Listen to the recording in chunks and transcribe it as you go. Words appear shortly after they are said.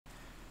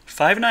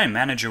Five9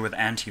 Manager with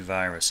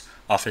Antivirus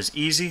offers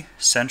easy,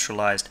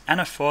 centralized, and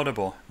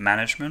affordable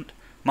management,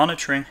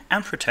 monitoring,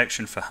 and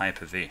protection for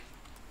Hyper-V.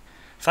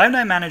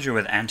 Five9 Manager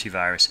with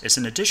Antivirus is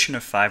an addition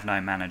of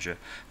Five9 Manager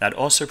that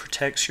also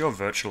protects your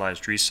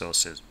virtualized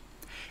resources.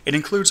 It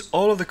includes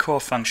all of the core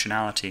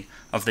functionality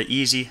of the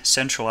easy,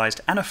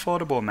 centralized, and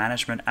affordable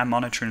management and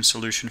monitoring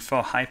solution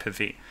for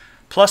Hyper-V,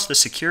 plus the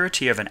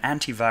security of an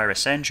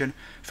antivirus engine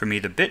from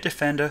either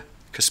Bitdefender,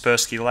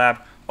 Kaspersky Labs,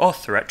 or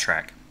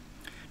ThreatTrack.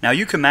 Now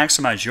you can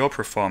maximize your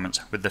performance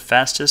with the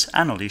fastest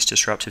and least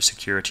disruptive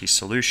security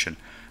solution,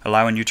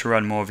 allowing you to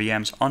run more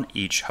VMs on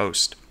each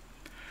host.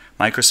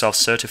 Microsoft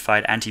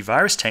certified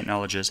antivirus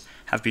technologies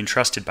have been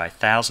trusted by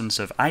thousands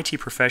of IT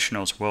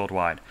professionals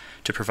worldwide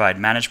to provide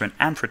management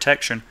and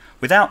protection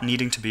without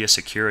needing to be a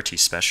security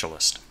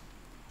specialist.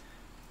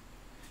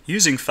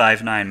 Using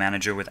Five9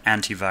 Manager with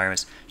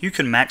Antivirus, you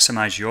can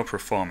maximize your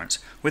performance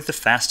with the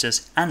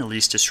fastest and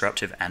least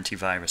disruptive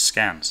antivirus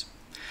scans.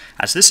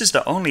 As this is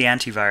the only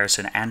antivirus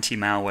and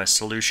anti-malware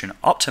solution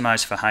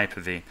optimized for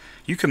Hyper-V,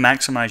 you can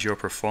maximize your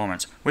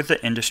performance with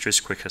the industry's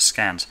quickest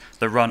scans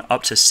that run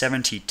up to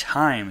 70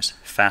 times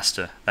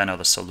faster than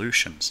other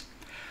solutions.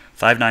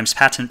 Five9's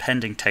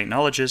patent-pending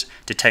technologies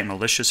detect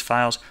malicious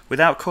files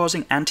without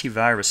causing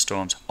antivirus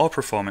storms or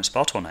performance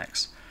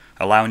bottlenecks,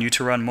 allowing you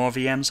to run more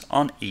VMs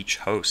on each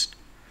host.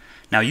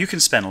 Now you can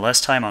spend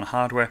less time on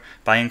hardware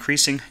by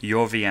increasing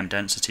your VM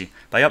density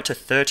by up to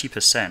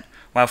 30%,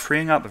 while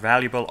freeing up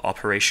valuable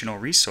operational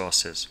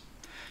resources.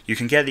 You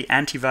can get the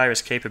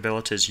antivirus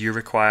capabilities you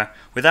require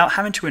without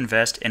having to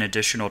invest in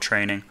additional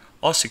training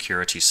or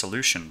security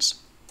solutions.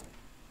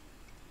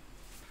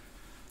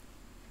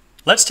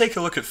 Let's take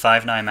a look at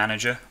Five9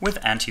 Manager with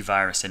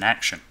Antivirus in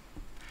action.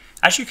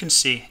 As you can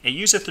see, it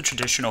uses the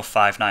traditional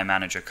Five9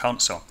 Manager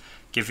console,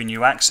 giving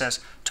you access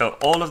to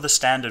all of the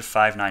standard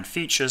Five9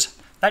 features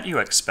that you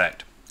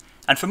expect.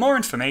 And for more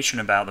information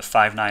about the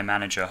Five9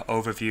 Manager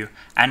overview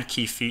and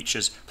key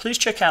features, please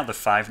check out the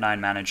Five9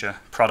 Manager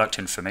product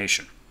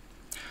information.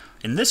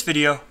 In this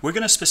video, we're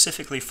going to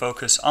specifically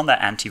focus on the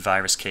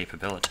antivirus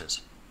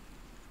capabilities.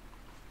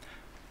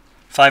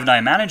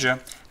 Five9 Manager,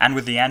 and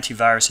with the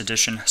Antivirus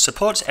Edition,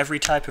 supports every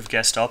type of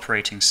guest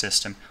operating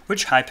system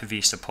which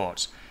Hyper-V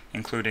supports,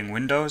 including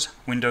Windows,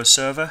 Windows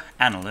Server,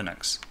 and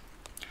Linux.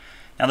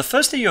 Now the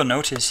first thing you'll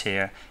notice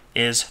here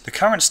is the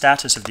current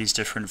status of these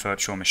different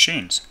virtual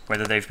machines,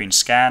 whether they've been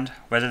scanned,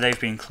 whether they've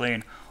been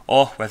cleaned,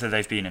 or whether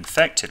they've been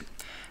infected.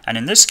 And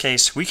in this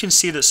case, we can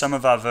see that some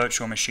of our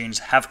virtual machines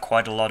have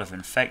quite a lot of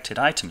infected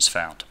items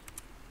found.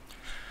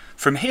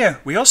 From here,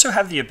 we also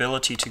have the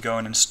ability to go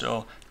and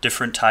install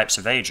different types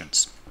of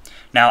agents.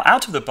 Now,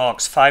 out of the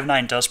box,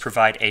 Five9 does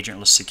provide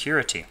agentless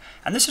security,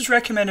 and this is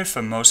recommended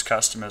for most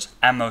customers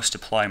and most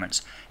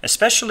deployments,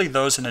 especially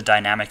those in a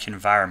dynamic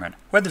environment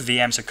where the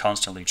VMs are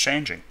constantly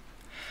changing.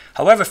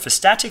 However, for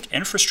static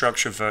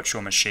infrastructure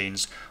virtual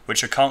machines,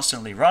 which are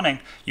constantly running,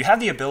 you have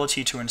the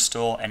ability to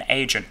install an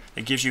agent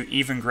that gives you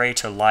even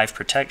greater live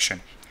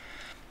protection.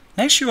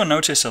 Next, you will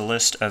notice a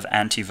list of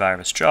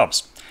antivirus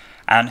jobs.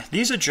 And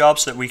these are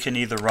jobs that we can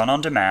either run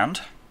on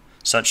demand,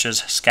 such as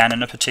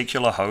scanning a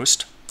particular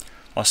host,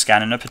 or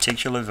scanning a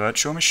particular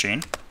virtual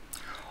machine,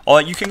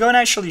 or you can go and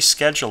actually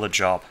schedule a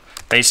job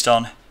based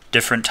on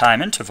different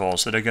time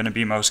intervals that are going to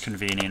be most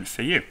convenient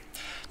for you.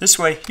 This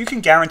way, you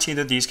can guarantee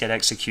that these get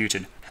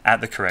executed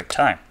at the correct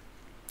time.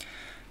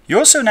 You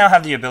also now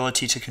have the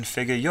ability to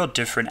configure your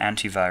different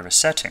antivirus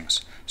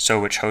settings, so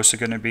which hosts are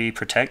going to be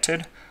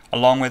protected,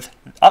 along with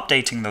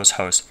updating those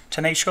hosts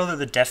to make sure that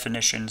the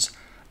definitions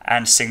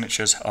and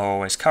signatures are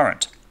always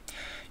current.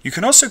 You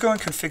can also go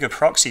and configure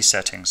proxy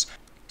settings,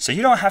 so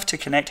you don't have to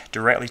connect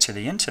directly to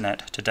the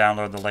internet to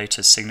download the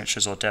latest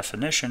signatures or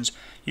definitions.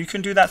 You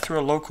can do that through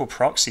a local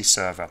proxy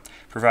server,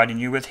 providing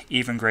you with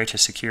even greater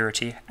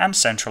security and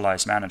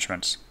centralized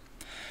management.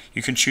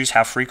 You can choose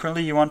how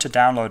frequently you want to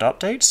download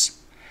updates,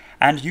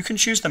 and you can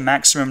choose the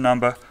maximum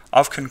number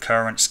of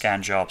concurrent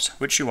scan jobs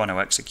which you want to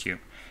execute,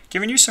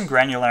 giving you some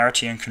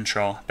granularity and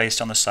control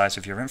based on the size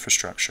of your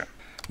infrastructure.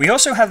 We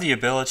also have the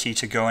ability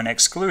to go and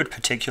exclude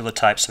particular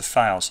types of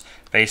files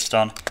based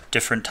on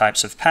different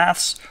types of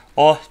paths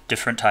or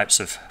different types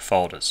of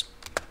folders.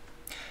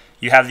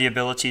 You have the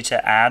ability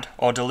to add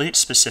or delete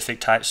specific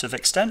types of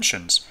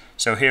extensions.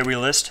 So here we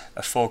list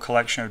a full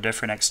collection of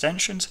different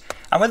extensions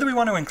and whether we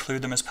want to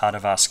include them as part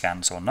of our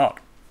scans or not.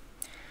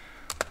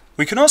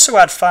 We can also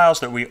add files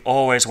that we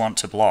always want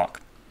to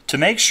block to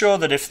make sure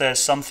that if there's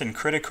something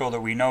critical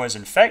that we know is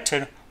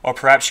infected, or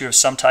perhaps you have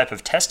some type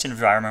of test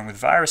environment with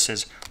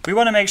viruses, we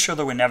want to make sure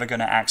that we're never going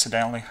to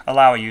accidentally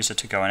allow a user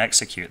to go and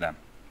execute them.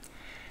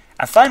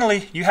 And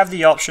finally, you have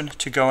the option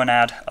to go and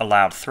add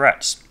allowed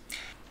threats.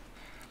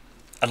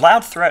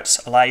 Allowed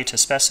threats allow you to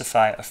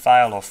specify a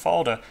file or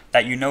folder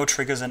that you know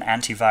triggers an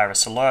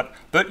antivirus alert,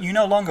 but you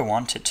no longer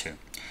want it to.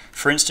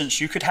 For instance,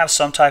 you could have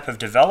some type of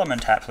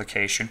development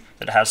application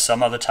that has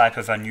some other type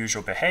of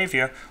unusual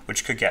behavior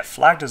which could get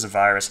flagged as a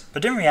virus,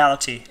 but in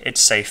reality, it's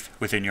safe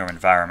within your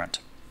environment.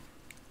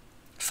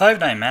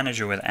 Five9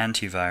 Manager with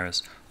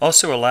Antivirus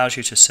also allows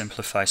you to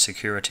simplify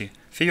security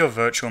for your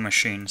virtual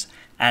machines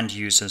and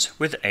users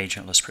with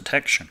agentless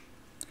protection.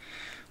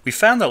 We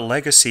found that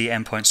legacy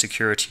endpoint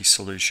security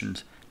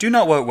solutions do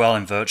not work well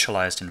in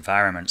virtualized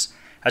environments,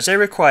 as they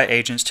require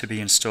agents to be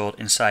installed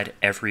inside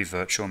every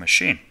virtual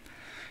machine.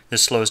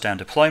 This slows down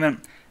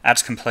deployment,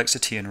 adds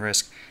complexity and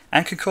risk,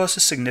 and can cause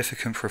a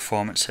significant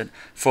performance hit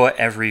for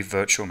every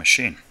virtual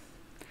machine.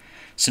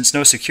 Since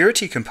no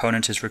security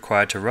component is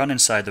required to run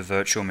inside the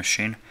virtual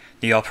machine,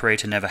 the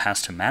operator never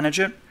has to manage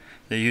it,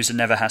 the user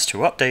never has to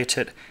update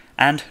it,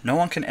 and no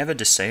one can ever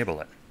disable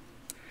it.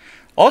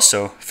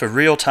 Also, for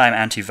real-time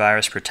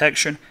antivirus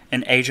protection,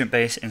 an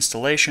agent-based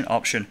installation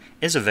option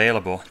is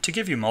available to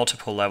give you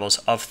multiple levels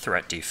of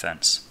threat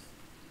defense.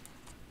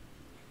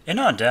 In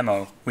our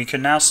demo, we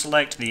can now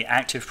select the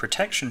Active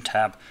Protection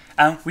tab,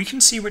 and we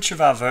can see which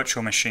of our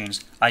virtual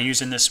machines are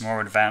using this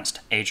more advanced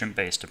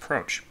agent-based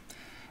approach.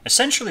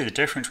 Essentially, the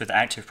difference with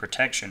Active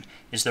Protection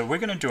is that we're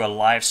going to do a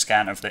live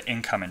scan of the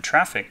incoming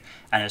traffic,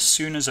 and as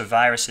soon as a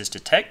virus is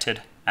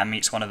detected and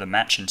meets one of the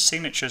matching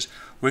signatures,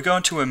 we're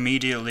going to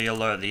immediately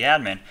alert the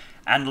admin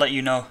and let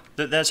you know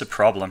that there's a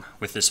problem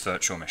with this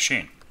virtual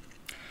machine.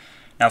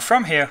 Now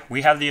from here,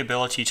 we have the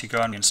ability to go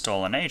and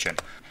install an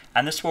agent,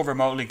 and this will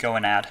remotely go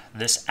and add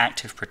this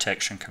Active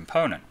Protection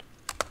component.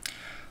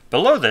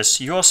 Below this,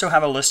 you also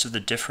have a list of the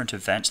different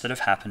events that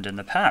have happened in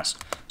the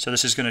past. So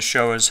this is going to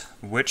show us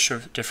which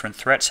of different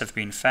threats have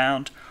been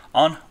found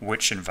on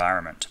which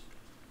environment.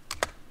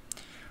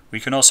 We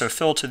can also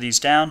filter these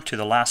down to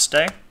the last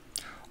day,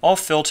 or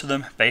filter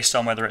them based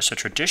on whether it's a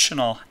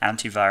traditional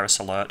antivirus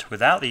alert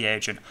without the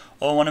agent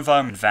or one of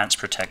our advanced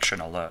protection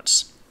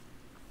alerts.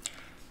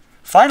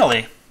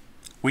 Finally,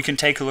 we can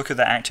take a look at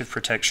the Active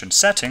Protection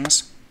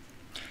settings,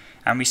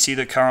 and we see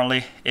that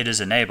currently it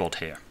is enabled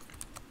here.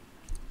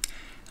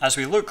 As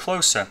we look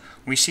closer,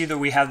 we see that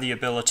we have the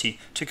ability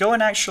to go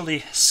and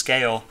actually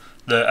scale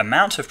the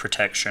amount of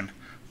protection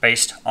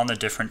based on the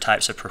different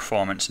types of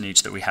performance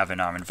needs that we have in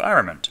our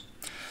environment.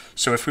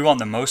 So if we want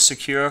the most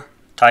secure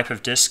type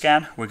of disk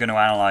scan, we're going to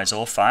analyze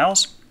all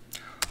files.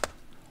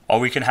 Or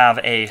we can have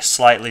a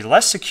slightly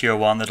less secure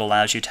one that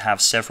allows you to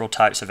have several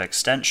types of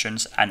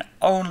extensions and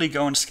only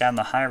go and scan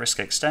the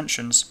high-risk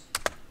extensions.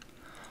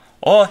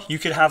 Or you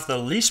could have the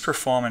least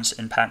performance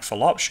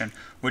impactful option,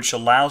 which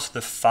allows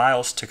the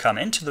files to come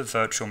into the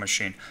virtual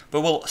machine, but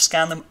will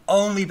scan them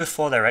only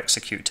before they're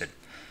executed.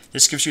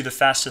 This gives you the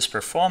fastest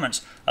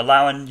performance,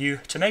 allowing you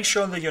to make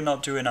sure that you're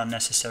not doing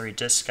unnecessary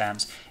disk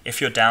scans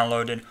if you're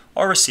downloading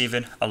or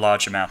receiving a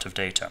large amount of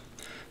data.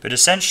 But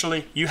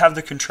essentially, you have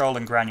the control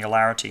and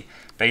granularity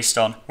based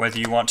on whether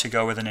you want to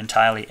go with an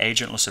entirely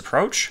agentless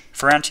approach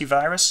for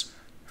antivirus,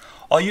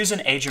 or use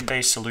an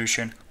agent-based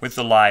solution with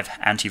the live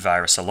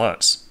antivirus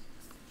alerts.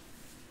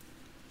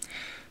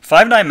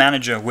 Five9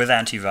 Manager with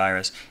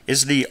Antivirus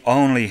is the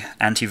only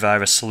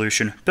antivirus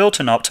solution built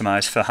and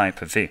optimized for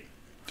Hyper-V.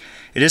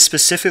 It is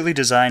specifically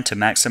designed to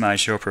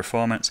maximize your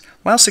performance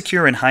while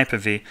securing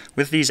Hyper-V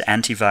with these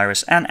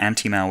antivirus and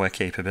anti-malware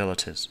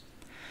capabilities.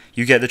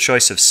 You get the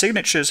choice of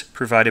signatures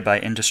provided by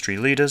industry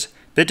leaders,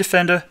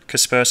 Bitdefender,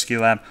 Kaspersky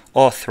Labs,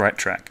 or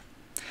ThreatTrack.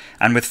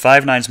 And with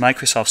Five9's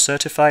Microsoft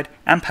certified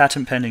and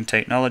patent pending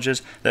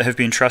technologies that have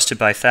been trusted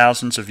by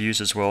thousands of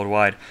users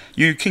worldwide,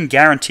 you can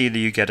guarantee that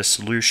you get a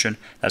solution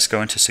that's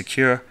going to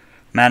secure,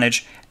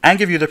 manage, and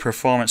give you the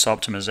performance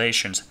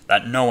optimizations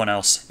that no one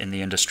else in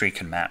the industry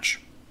can match.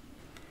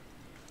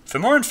 For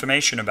more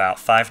information about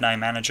Five9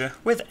 Manager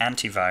with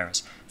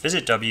Antivirus,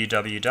 visit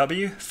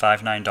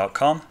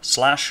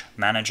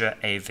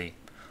www.five9.com/managerav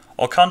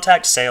or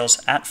contact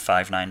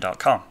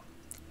sales@five9.com.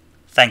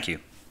 Thank you.